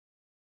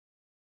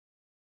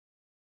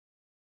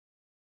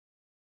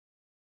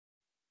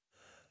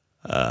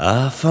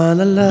I found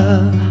a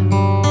love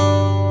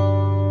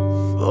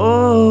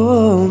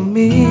for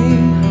me.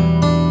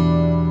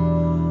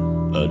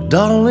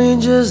 Darling,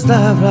 just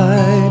dive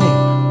right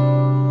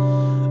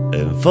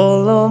in and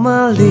follow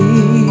my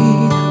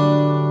lead.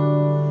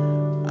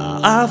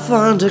 I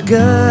found a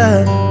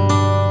girl,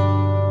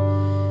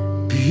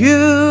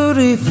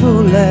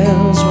 beautiful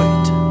and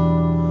sweet.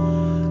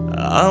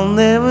 I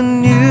never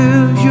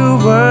knew you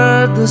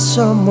were the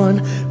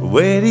someone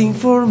waiting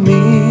for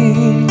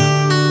me.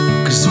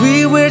 'Cause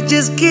we were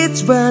just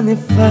kids when we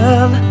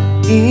fell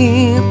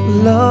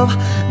in love,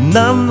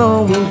 not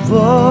knowing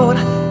what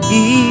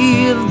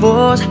it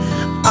was.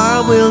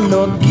 I will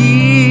not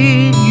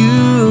give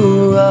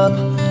you up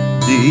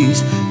this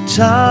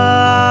time.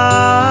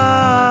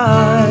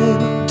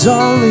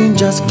 Darling,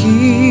 just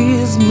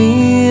kiss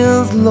me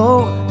slow.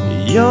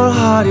 Your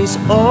heart is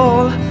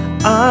all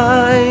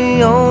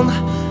I own,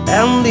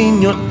 and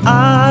in your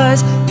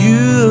eyes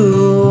you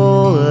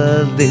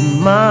hold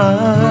in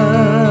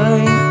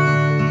mine.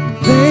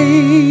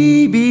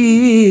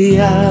 Baby,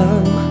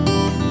 I'm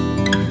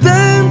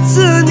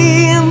dancing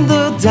in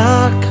the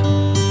dark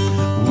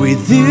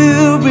with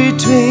you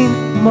between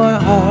my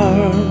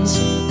arms,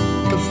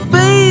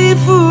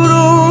 barefoot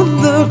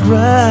on the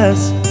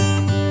grass,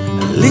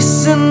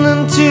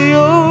 listening to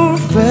your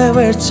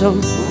favorite song.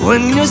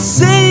 When you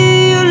say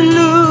you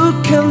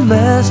look a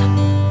mess,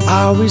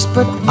 I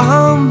whisper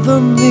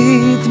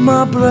underneath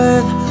my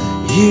breath,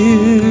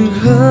 you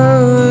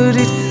heard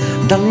it,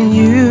 darling,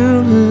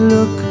 you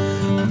look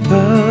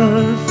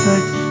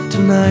perfect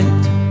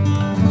tonight.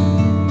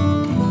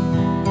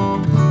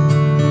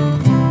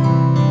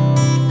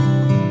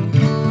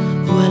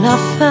 Well, I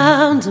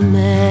found a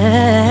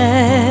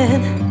man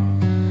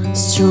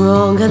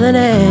stronger than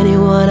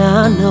anyone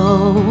I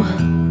know.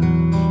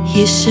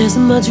 He shares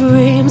my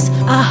dreams.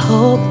 I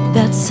hope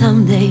that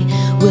someday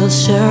we'll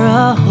share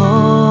a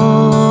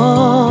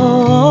home.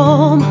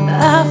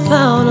 I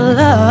found a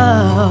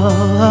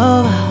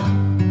love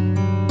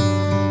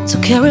to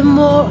carry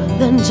more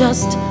than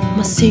just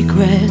my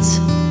secrets,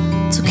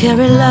 to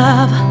carry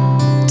love,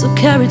 to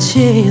carry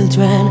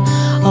children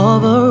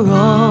of our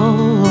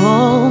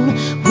own.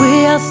 We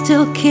are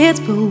still kids,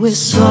 but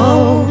we're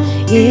so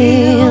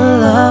in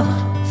love,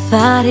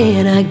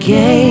 fighting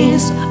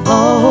against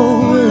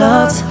all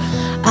odds.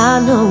 I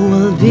know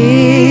we'll be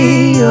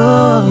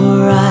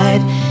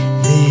alright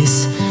this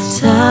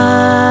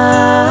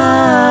time.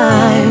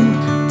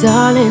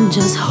 Darling,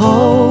 just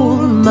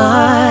hold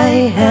my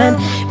hand.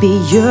 Be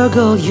your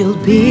girl,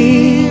 you'll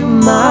be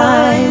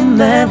my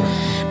man.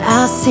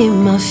 I see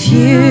my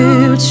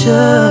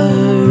future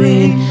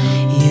in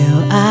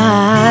your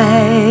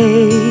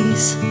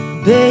eyes.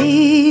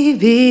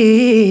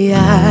 Baby, I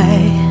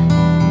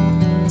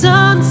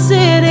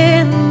dancing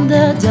in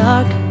the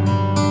dark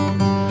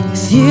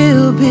with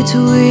you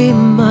between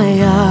my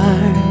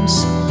arms,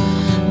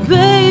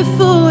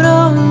 barefoot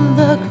on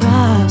the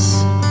grass,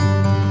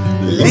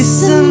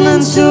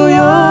 listening to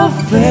your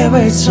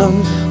favorite song.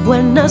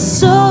 When I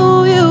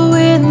saw you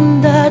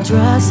in that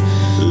dress,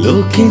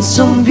 looking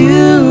so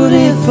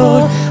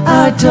beautiful,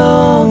 I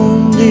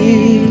don't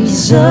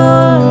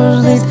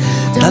deserve it.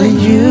 Darling,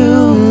 you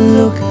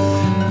look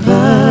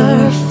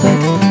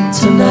perfect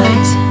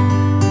tonight.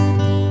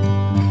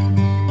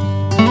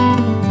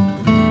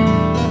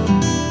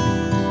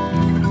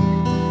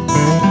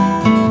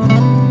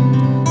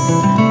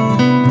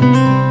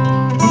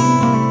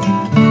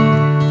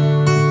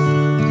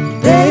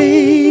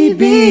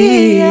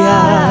 Baby,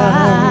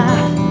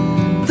 I'm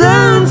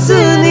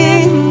dancing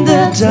in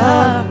the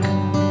dark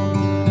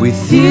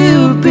with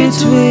you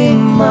between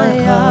my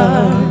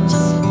arms,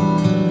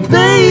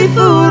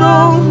 barefoot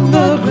on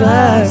the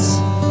grass,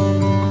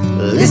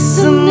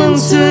 listening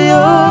to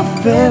your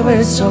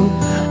favorite song.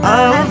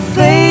 I'm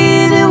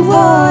fading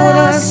what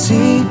I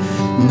see.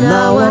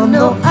 Now I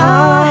know I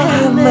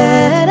have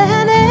met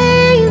an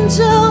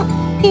angel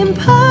in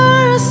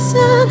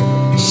person.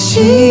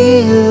 She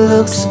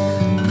looks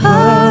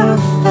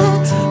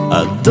perfect.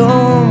 I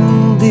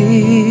don't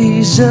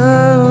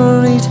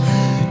deserve it.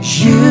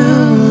 You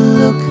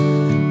look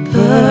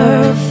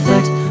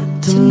perfect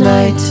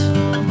tonight.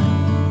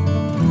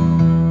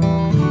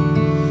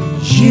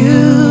 You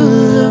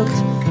look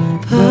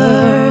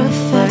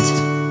perfect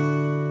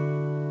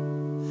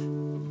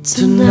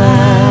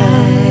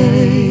tonight.